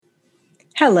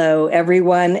Hello,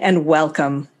 everyone, and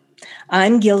welcome.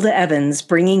 I'm Gilda Evans,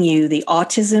 bringing you the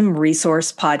Autism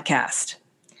Resource Podcast.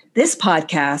 This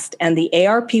podcast and the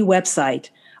ARP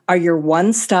website are your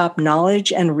one-stop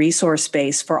knowledge and resource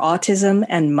base for autism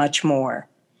and much more.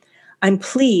 I'm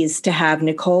pleased to have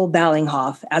Nicole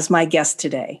Balinghoff as my guest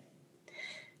today.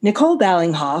 Nicole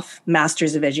Balinghoff,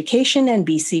 Masters of Education and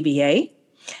BCBA,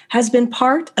 has been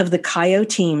part of the CAIO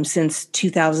team since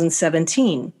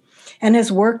 2017 and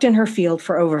has worked in her field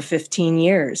for over 15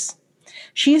 years.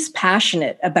 She is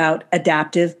passionate about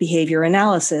adaptive behavior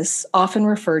analysis, often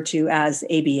referred to as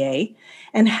ABA,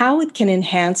 and how it can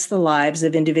enhance the lives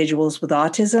of individuals with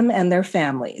autism and their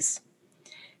families.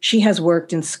 She has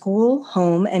worked in school,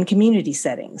 home, and community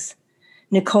settings.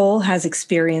 Nicole has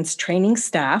experience training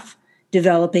staff,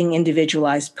 developing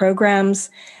individualized programs,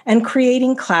 and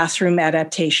creating classroom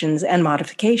adaptations and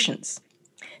modifications.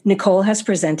 Nicole has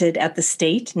presented at the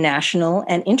state, national,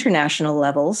 and international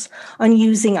levels on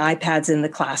using iPads in the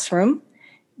classroom,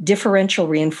 differential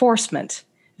reinforcement,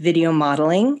 video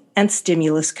modeling, and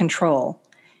stimulus control.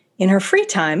 In her free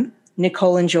time,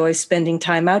 Nicole enjoys spending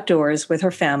time outdoors with her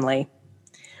family.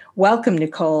 Welcome,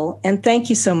 Nicole, and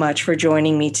thank you so much for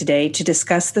joining me today to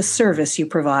discuss the service you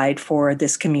provide for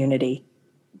this community.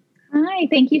 Hi,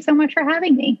 thank you so much for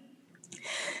having me.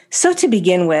 So to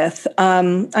begin with,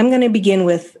 I'm going to begin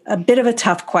with a bit of a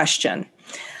tough question.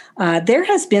 There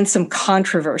has been some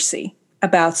controversy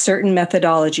about certain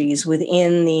methodologies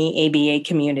within the ABA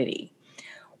community.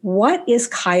 What is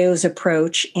CAIO's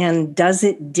approach, and does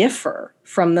it differ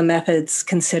from the methods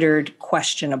considered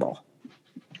questionable?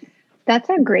 That's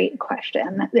a great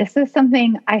question. This is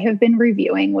something I have been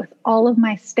reviewing with all of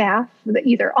my staff,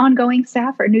 either ongoing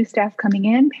staff or new staff coming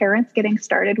in, parents getting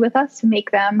started with us to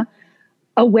make them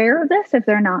aware of this if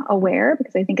they're not aware,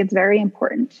 because I think it's very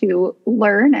important to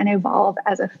learn and evolve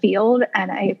as a field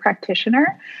and a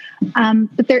practitioner.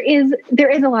 But there is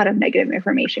a lot of negative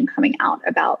information coming out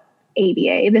about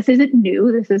ABA. This isn't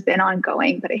new. This has been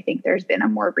ongoing, but I think there's been a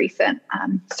more recent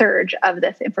surge of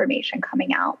this information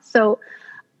coming out. So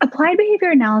applied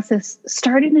behavior analysis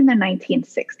started in the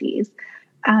 1960s.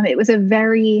 It was a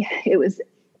very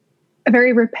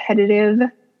repetitive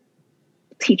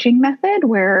teaching method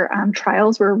where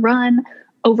trials were run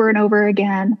over and over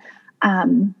again.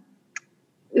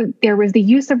 There was the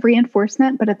use of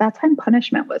reinforcement, but at that time,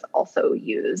 punishment was also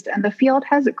used. And the field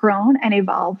has grown and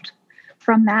evolved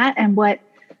from that. And what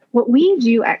we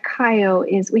do at CAIO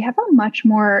is we have a much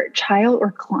more child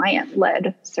or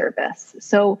client-led service.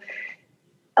 So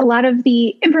a lot of the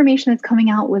information that's coming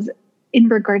out was in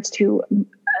regards to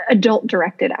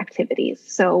adult-directed activities.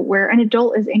 So where an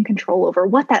adult is in control over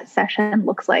what that session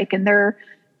looks like, and they're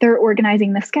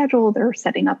organizing the schedule, they're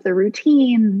setting up the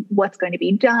routine, what's going to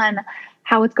be done,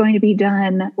 how it's going to be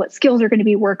done, what skills are going to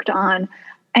be worked on.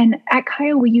 And at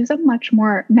CAIO, we use a much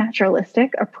more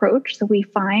naturalistic approach. So we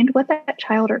find what that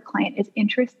child or client is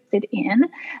interested in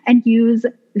and use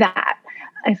that.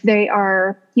 If they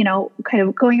are, kind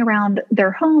of going around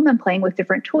their home and playing with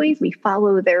different toys, we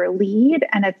follow their lead.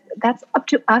 And that's up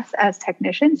to us as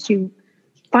technicians to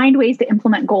find ways to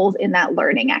implement goals in that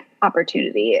learning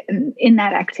opportunity and in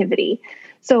that activity.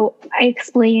 So I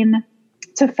explain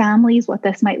to families what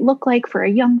this might look like for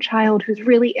a young child who's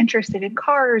really interested in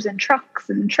cars and trucks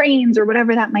and trains or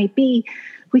whatever that might be.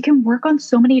 We can work on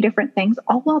so many different things,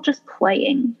 all while just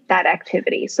playing that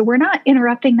activity. So we're not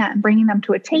interrupting that and bringing them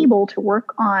to a table to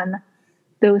work on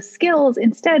those skills.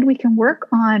 Instead, we can work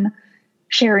on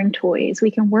sharing toys.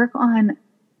 We can work on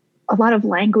a lot of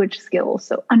language skills.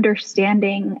 So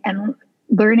understanding and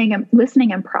learning and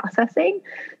listening and processing.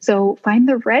 So find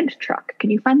the red truck. Can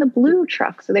you find the blue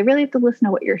truck? So they really have to listen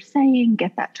to what you're saying,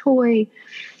 get that toy.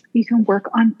 You can work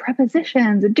on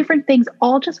prepositions and different things,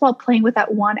 all just while playing with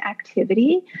that one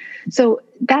activity. So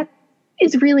that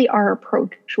is really our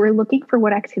approach. We're looking for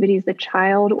what activities the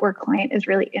child or client is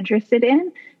really interested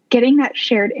in, getting that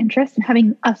shared interest and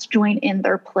having us join in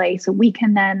their play so we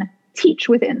can then teach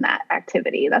within that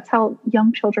activity. That's how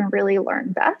young children really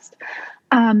learn best.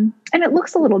 And it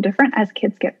looks a little different as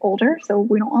kids get older. So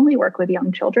we don't only work with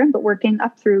young children, but working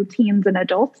up through teens and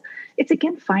adults. It's,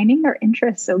 again, finding their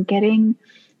interests. So getting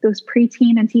those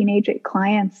preteen and teenage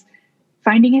clients,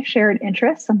 finding a shared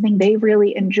interest, something they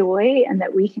really enjoy and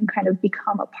that we can kind of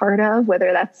become a part of,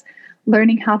 whether that's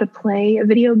learning how to play a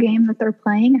video game that they're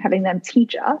playing, having them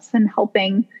teach us and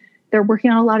helping. They're working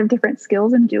on a lot of different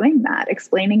skills and doing that,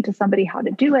 explaining to somebody how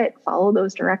to do it, follow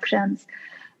those directions.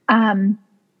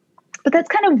 But that's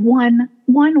kind of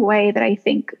one way that I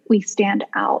think we stand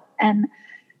out. And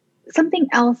something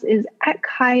else is at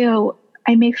CAIO,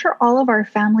 I make sure all of our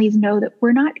families know that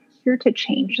we're not here to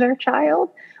change their child.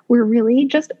 we're really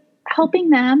just helping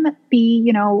them be,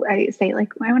 I say,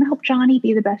 like, I want to help Johnny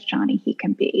be the best Johnny he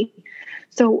can be.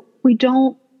 So we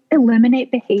don't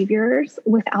eliminate behaviors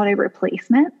without a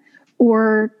replacement,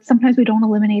 or sometimes we don't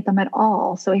eliminate them at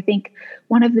all. So I think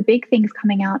one of the big things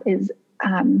coming out is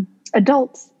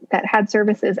adults that had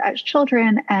services as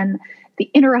children and the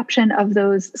interruption of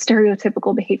those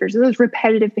stereotypical behaviors, those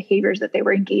repetitive behaviors that they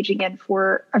were engaging in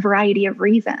for a variety of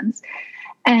reasons.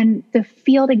 And the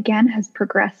field, again, has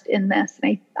progressed in this.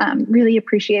 And I really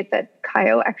appreciate that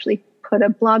CHIO actually put a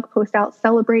blog post out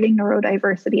celebrating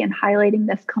neurodiversity and highlighting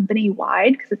this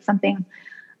company-wide, because it's something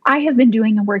I have been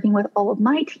doing and working with all of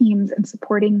my teams and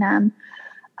supporting them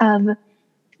of,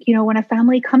 when a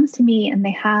family comes to me and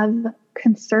they have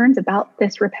concerns about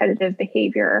this repetitive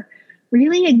behavior,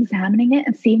 really examining it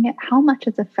and seeing it, how much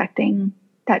it's affecting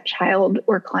that child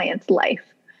or client's life.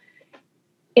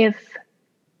 If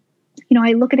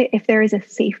I look at it, if there is a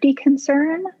safety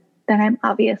concern, then I'm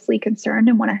obviously concerned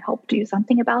and want to help do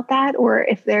something about that. Or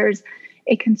if there's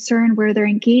a concern where they're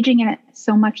engaging in it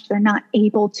so much they're not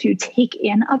able to take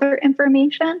in other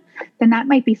information, then that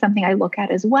might be something I look at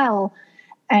as well.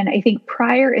 And I think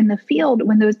prior in the field,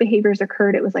 when those behaviors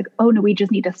occurred, it was like, oh no, we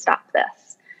just need to stop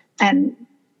this and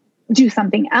do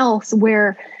something else,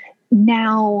 where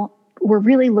now we're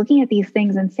really looking at these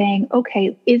things and saying,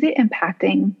 okay, is it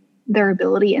impacting their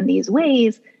ability in these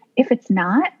ways? If it's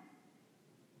not,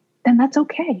 then that's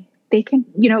okay. They can,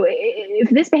 if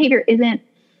this behavior isn't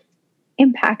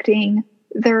impacting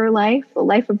their life, the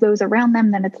life of those around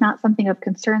them, then it's not something of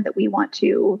concern that we want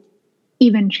to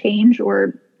even change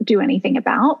or do anything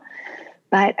about.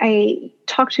 But I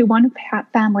talked to one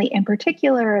family in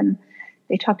particular, and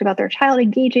they talked about their child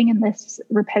engaging in this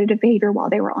repetitive behavior while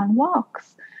they were on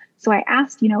walks. So I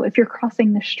asked, if you're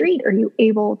crossing the street, are you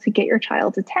able to get your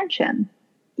child's attention?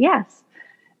 Yes.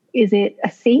 Is it a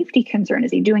safety concern?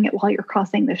 Is he doing it while you're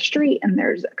crossing the street and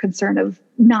there's a concern of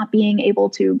not being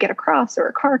able to get across or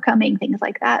a car coming, things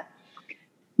like that?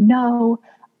 No.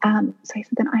 So I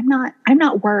said, then I'm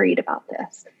not worried about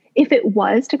this. If it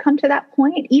was to come to that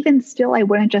point, even still, I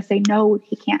wouldn't just say, no,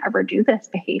 he can't ever do this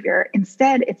behavior.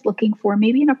 Instead, it's looking for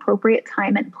maybe an appropriate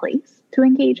time and place to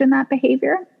engage in that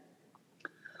behavior,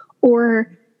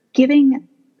 or giving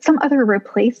some other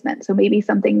replacement. So maybe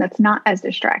something that's not as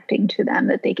distracting to them,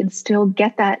 that they can still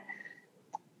get that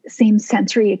same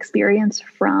sensory experience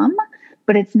from,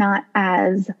 but it's not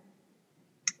as,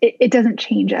 it doesn't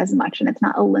change as much, and it's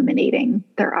not eliminating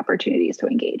their opportunities to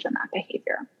engage in that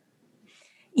behavior.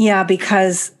 Yeah,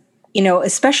 because,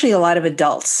 especially a lot of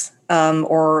adults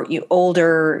or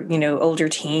older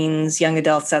teens, young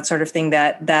adults, that sort of thing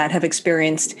that have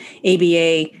experienced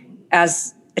ABA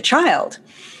as a child,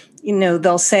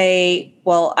 they'll say,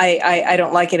 well, I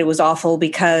don't like it. It was awful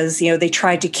because, they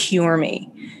tried to cure me.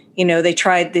 They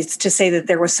tried to say that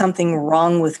there was something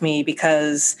wrong with me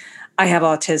because I have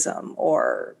autism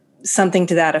or something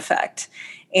to that effect.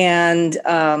 And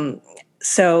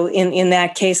so in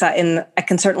that case, I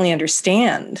can certainly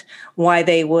understand why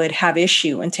they would have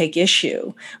issue and take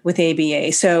issue with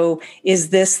ABA. So is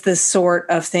this the sort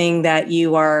of thing that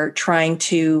you are trying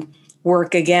to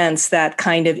work against, that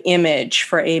kind of image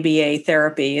for ABA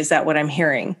therapy? Is that what I'm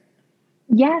hearing?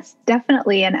 Yes,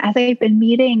 definitely. And as I've been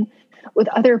meeting with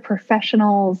other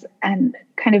professionals and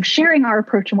kind of sharing our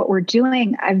approach and what we're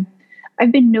doing,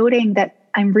 I've been noting that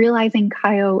I'm realizing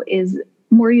CHIO is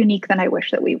more unique than I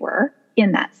wish that we were,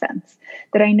 in that sense,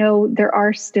 that I know there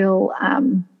are still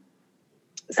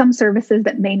some services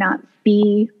that may not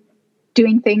be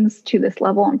doing things to this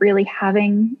level, and really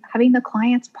having the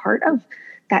clients part of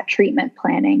that treatment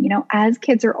planning. As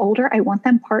kids are older, I want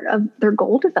them part of their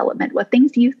goal development. What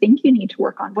things do you think you need to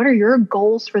work on? What are your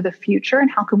goals for the future, and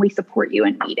how can we support you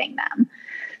in meeting them?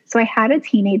 So I had a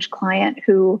teenage client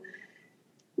who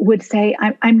would say,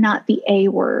 I'm not the A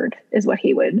word, is what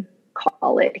he would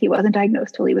call it. He wasn't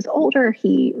diagnosed till he was older.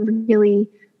 He really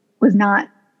was not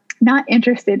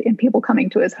interested in people coming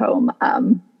to his home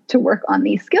to work on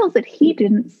these skills that he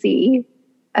didn't see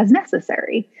as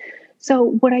necessary. So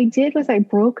what I did was I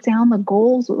broke down the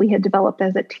goals that we had developed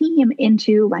as a team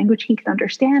into language he could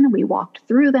understand, and we walked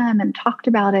through them and talked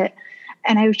about it.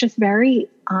 And I was just very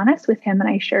honest with him, and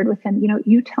I shared with him,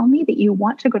 you tell me that you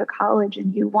want to go to college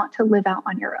and you want to live out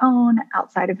on your own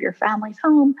outside of your family's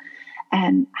home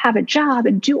and have a job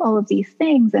and do all of these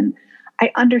things. And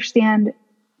I understand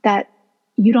that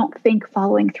you don't think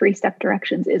following 3-step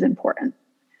directions is important.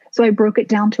 So I broke it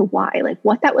down to why, like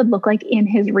what that would look like in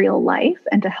his real life,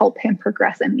 and to help him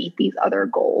progress and meet these other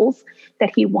goals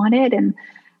that he wanted. And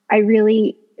I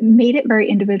really made it very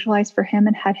individualized for him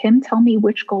and had him tell me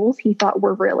which goals he thought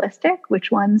were realistic,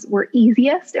 which ones were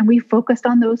easiest. And we focused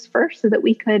on those first so that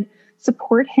we could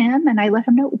support him. And I let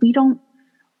him know we don't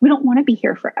want to be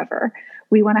here forever.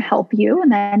 We want to help you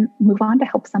and then move on to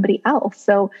help somebody else.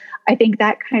 So I think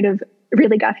that kind of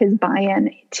really got his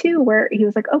buy-in too, where he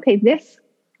was like, okay, this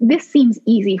seems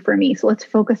easy for me. So let's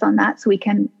focus on that so we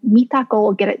can meet that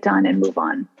goal, get it done, and move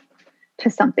on to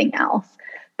something else.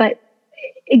 But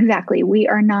exactly, we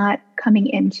are not coming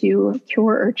in to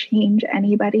cure or change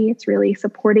anybody. It's really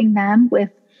supporting them with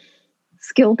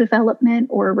skill development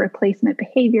or replacement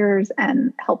behaviors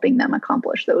and helping them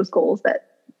accomplish those goals that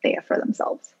they have for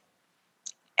themselves.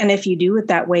 And if you do it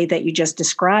that way that you just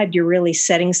described, you're really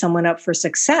setting someone up for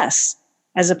success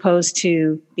as opposed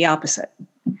to the opposite.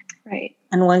 Right.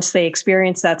 And once they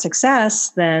experience that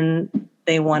success, then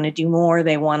they want to do more,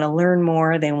 they want to learn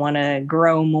more, they want to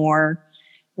grow more,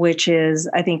 which is,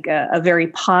 I think, a very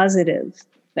positive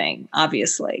thing,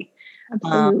 obviously.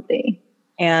 Absolutely.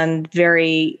 And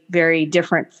very, very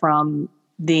different from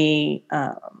the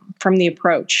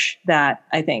approach that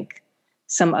I think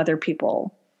some other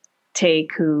people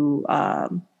take who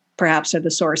perhaps are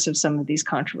the source of some of these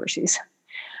controversies.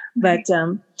 But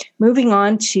moving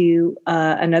on to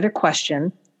another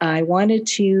question, I wanted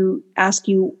to ask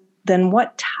you then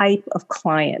what type of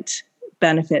client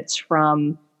benefits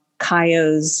from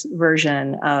CAIO's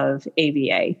version of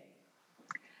ABA?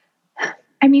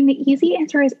 I mean, the easy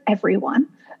answer is everyone.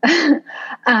 I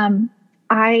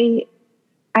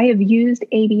have used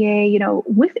ABA,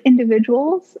 with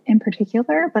individuals in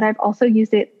particular, but I've also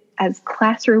used it as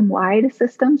classroom-wide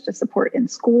systems to support in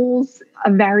schools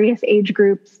of various age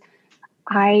groups.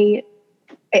 I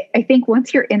think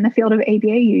once you're in the field of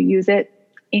ABA, you use it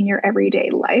in your everyday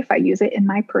life. I use it in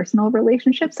my personal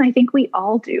relationships, and I think we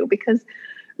all do, because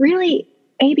really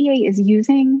ABA is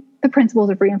using the principles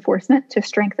of reinforcement to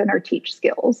strengthen or teach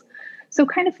skills. So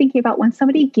kind of thinking about when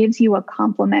somebody gives you a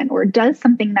compliment or does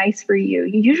something nice for you,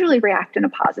 you usually react in a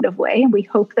positive way, and we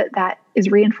hope that that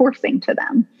is reinforcing to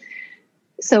them.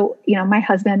 So, my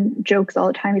husband jokes all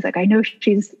the time. He's like, I know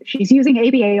she's using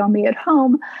ABA on me at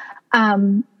home.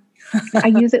 I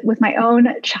use it with my own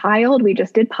child. We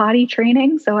just did potty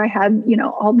training. So I had,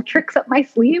 all the tricks up my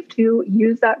sleeve to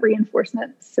use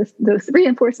those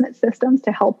reinforcement systems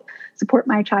to help support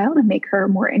my child and make her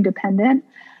more independent.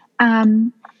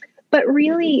 But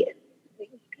really,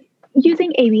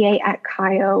 using ABA at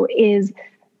CAIO is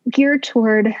geared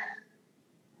toward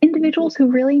individuals who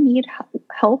really need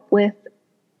help with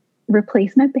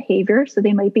replacement behavior. So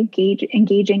they might be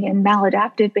engaging in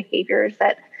maladaptive behaviors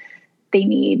that they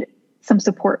need some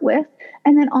support with,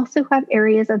 and then also have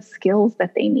areas of skills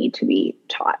that they need to be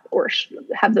taught or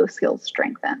have those skills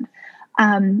strengthened.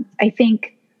 I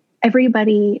think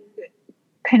everybody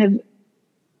kind of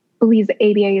believes that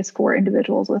ABA is for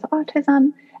individuals with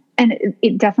autism, and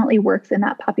it definitely works in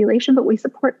that population, but we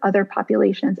support other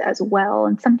populations as well.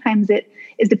 And sometimes it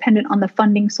is dependent on the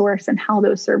funding source and how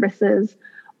those services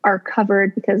are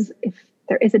covered, because if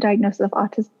there is a diagnosis of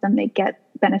autism, they get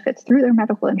benefits through their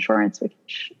medical insurance,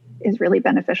 which is really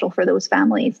beneficial for those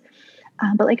families.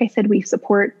 But like I said, we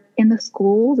support in the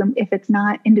schools, and if it's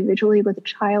not individually with a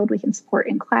child, we can support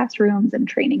in classrooms and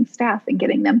training staff and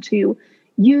getting them to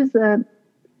use the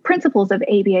principles of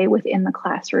ABA within the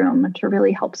classroom to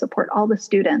really help support all the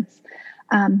students.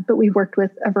 But we've worked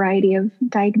with a variety of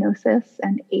diagnoses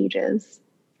and ages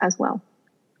as well.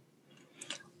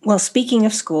 Well, speaking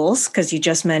of schools, because you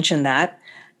just mentioned that,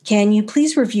 can you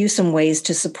please review some ways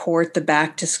to support the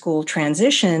back to school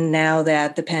transition now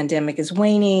that the pandemic is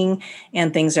waning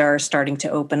and things are starting to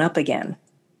open up again?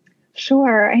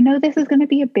 Sure. I know this is going to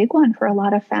be a big one for a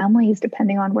lot of families,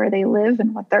 depending on where they live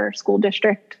and what their school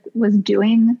district was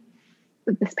doing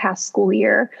this past school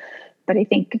year. But I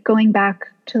think going back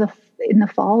to in the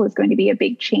fall is going to be a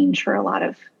big change for a lot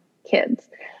of kids,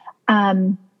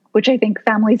 which I think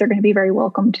families are going to be very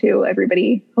welcome to,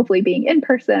 everybody hopefully being in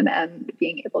person and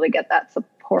being able to get that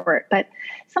support. But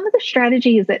some of the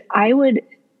strategies that I would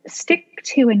stick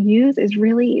to and use is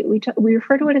really, we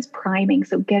refer to it as priming.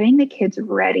 So getting the kids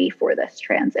ready for this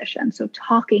transition. So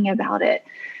talking about it,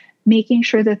 making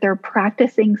sure that they're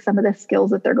practicing some of the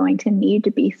skills that they're going to need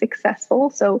to be successful.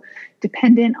 So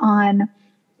dependent on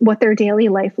what their daily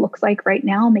life looks like right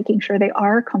now, making sure they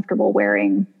are comfortable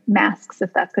wearing masks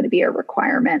if that's going to be a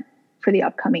requirement for the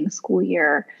upcoming school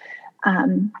year.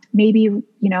 Maybe,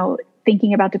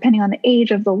 thinking about, depending on the age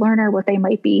of the learner, what they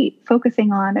might be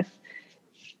focusing on. If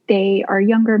they are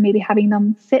younger, maybe having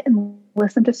them sit and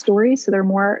listen to stories so they're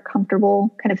more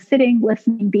comfortable kind of sitting,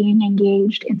 listening, being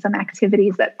engaged in some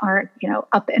activities that aren't,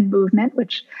 up and movement,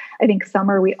 which I think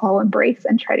summer we all embrace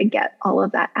and try to get all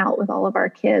of that out with all of our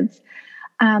kids.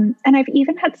 And I've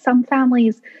even had some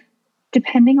families,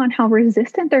 depending on how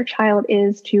resistant their child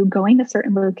is to going to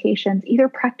certain locations, either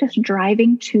practice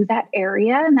driving to that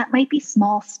area. And that might be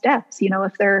small steps.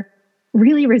 If they're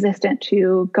really resistant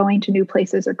to going to new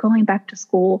places or going back to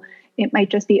school, it might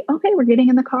just be, okay, we're getting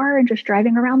in the car and just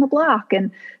driving around the block and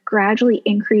gradually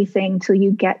increasing till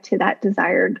you get to that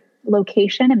desired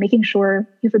location and making sure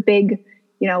you have a big,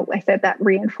 I said that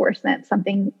reinforcement,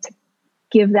 something to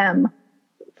give them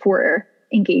for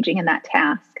engaging in that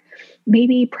task.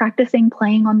 Maybe practicing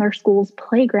playing on their school's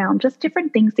playground, just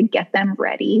different things to get them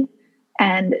ready.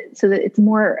 And so that it's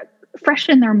more fresh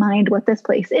in their mind what this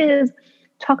place is.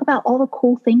 Talk about all the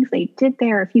cool things they did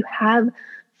there. If you have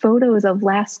photos of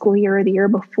last school year or the year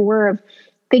before of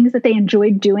things that they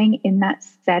enjoyed doing in that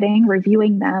setting,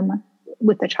 reviewing them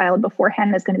with the child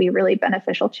beforehand is going to be really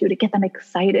beneficial too, to get them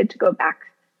excited to go back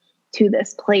to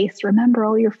this place. Remember,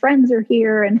 all your friends are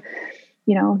here, and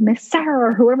Miss Sarah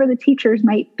or whoever the teachers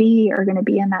might be are going to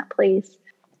be in that place.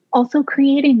 Also,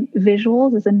 creating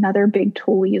visuals is another big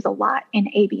tool we use a lot in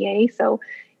ABA. So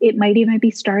it might even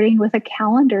be starting with a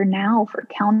calendar now for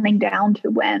counting down to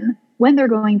when they're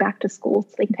going back to school,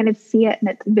 so they can kind of see it and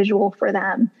it's visual for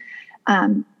them.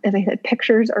 As I said,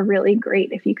 pictures are really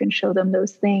great if you can show them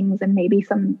those things, and maybe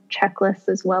some checklists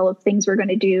as well of things we're going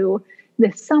to do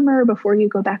this summer before you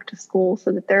go back to school,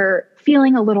 so that they're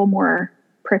feeling a little more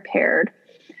prepared.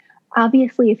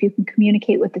 Obviously, if you can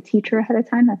communicate with the teacher ahead of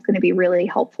time, that's going to be really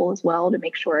helpful as well, to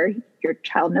make sure your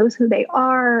child knows who they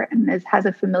are and has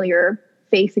a familiar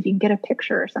face. If you can get a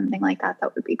picture or something like that,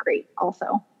 that would be great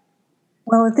also.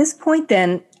 Well, at this point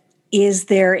then, is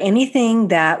there anything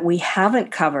that we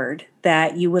haven't covered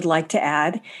that you would like to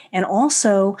add? And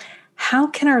also, how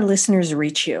can our listeners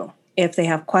reach you if they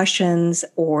have questions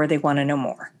or they want to know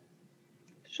more?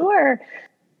 Sure.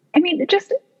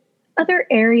 Just other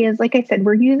areas, like I said,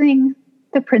 we're using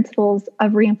the principles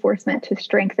of reinforcement to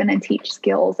strengthen and teach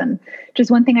skills. And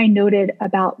just one thing I noted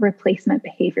about replacement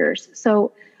behaviors.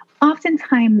 So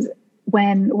oftentimes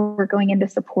when we're going in to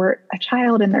support a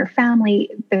child and their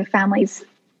family, the family's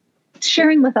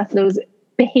sharing with us those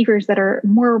behaviors that are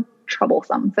more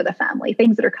troublesome for the family,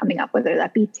 things that are coming up, whether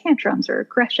that be tantrums or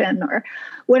aggression or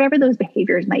whatever those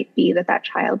behaviors might be that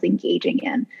child's engaging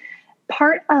in.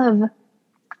 Part of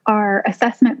our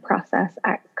assessment process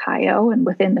at CAIO and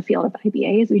within the field of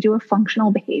IBA is we do a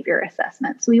functional behavior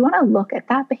assessment. So we want to look at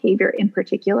that behavior in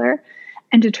particular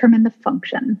and determine the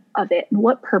function of it and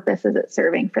what purpose is it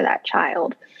serving for that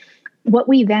child. What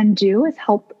we then do is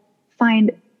help find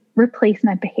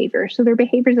replacement behaviors. So they're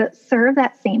behaviors that serve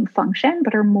that same function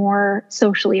but are more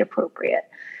socially appropriate.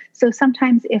 So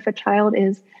sometimes if a child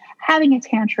is having a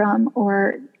tantrum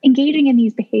or engaging in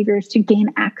these behaviors to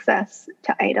gain access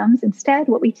to items, instead,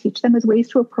 what we teach them is ways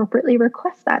to appropriately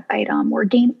request that item or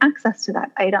gain access to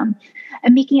that item,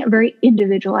 and making it very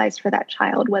individualized for that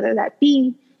child, whether that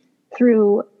be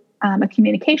through a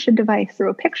communication device, through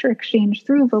a picture exchange,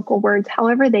 through vocal words,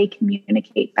 however they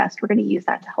communicate best, we're going to use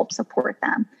that to help support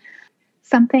them.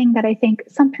 Something that I think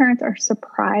some parents are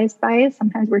surprised by is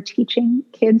sometimes we're teaching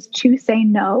kids to say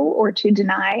no or to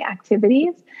deny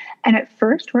activities. And at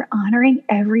first, we're honoring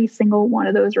every single one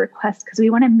of those requests because we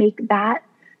want to make that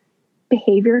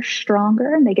behavior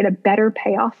stronger and they get a better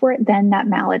payoff for it than that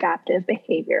maladaptive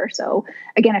behavior. So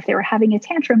again, if they were having a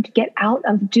tantrum to get out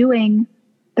of doing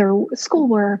their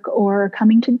schoolwork or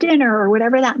coming to dinner or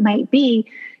whatever that might be,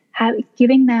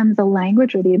 giving them the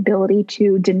language or the ability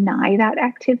to deny that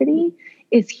activity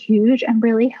is huge and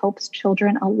really helps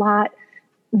children a lot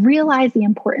realize the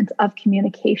importance of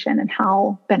communication and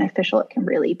how beneficial it can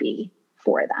really be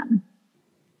for them.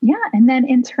 Yeah, and then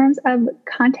in terms of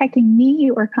contacting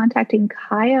me or contacting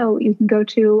CAIO, you can go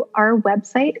to our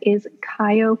website is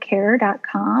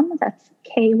KyoCare.com. That's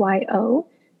KYOCARE.com.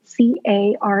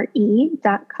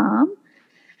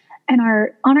 And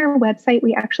on our website,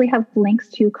 we actually have links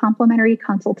to complimentary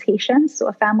consultations. So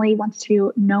if a family wants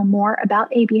to know more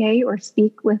about ABA or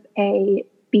speak with a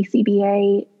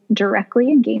BCBA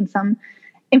directly and gain some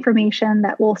information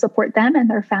that will support them and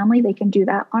their family, they can do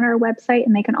that on our website.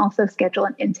 And they can also schedule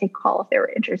an intake call if they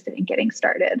were interested in getting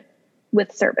started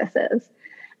with services.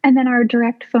 And then our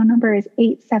direct phone number is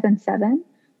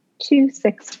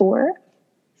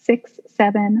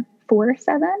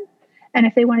 877-264-6747. And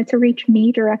if they wanted to reach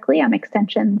me directly, I'm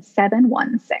extension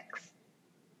 716.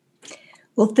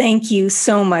 Well, thank you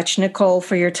so much, Nicole,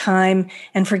 for your time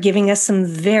and for giving us some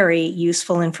very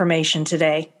useful information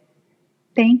today.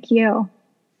 Thank you.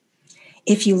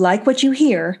 If you like what you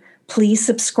hear, please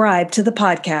subscribe to the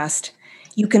podcast.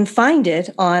 You can find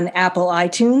it on Apple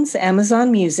iTunes,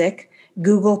 Amazon Music,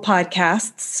 Google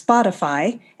Podcasts,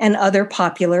 Spotify, and other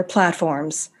popular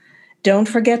platforms. Don't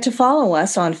forget to follow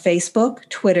us on Facebook,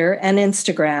 Twitter, and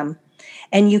Instagram.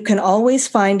 And you can always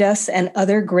find us and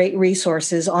other great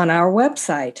resources on our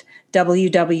website,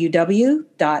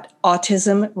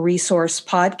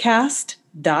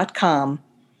 www.autismresourcepodcast.com.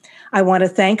 I want to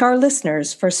thank our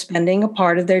listeners for spending a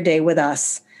part of their day with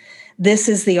us. This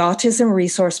is the Autism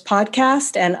Resource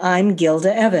Podcast, and I'm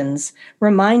Gilda Evans,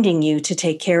 reminding you to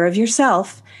take care of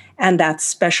yourself and that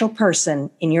special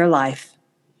person in your life.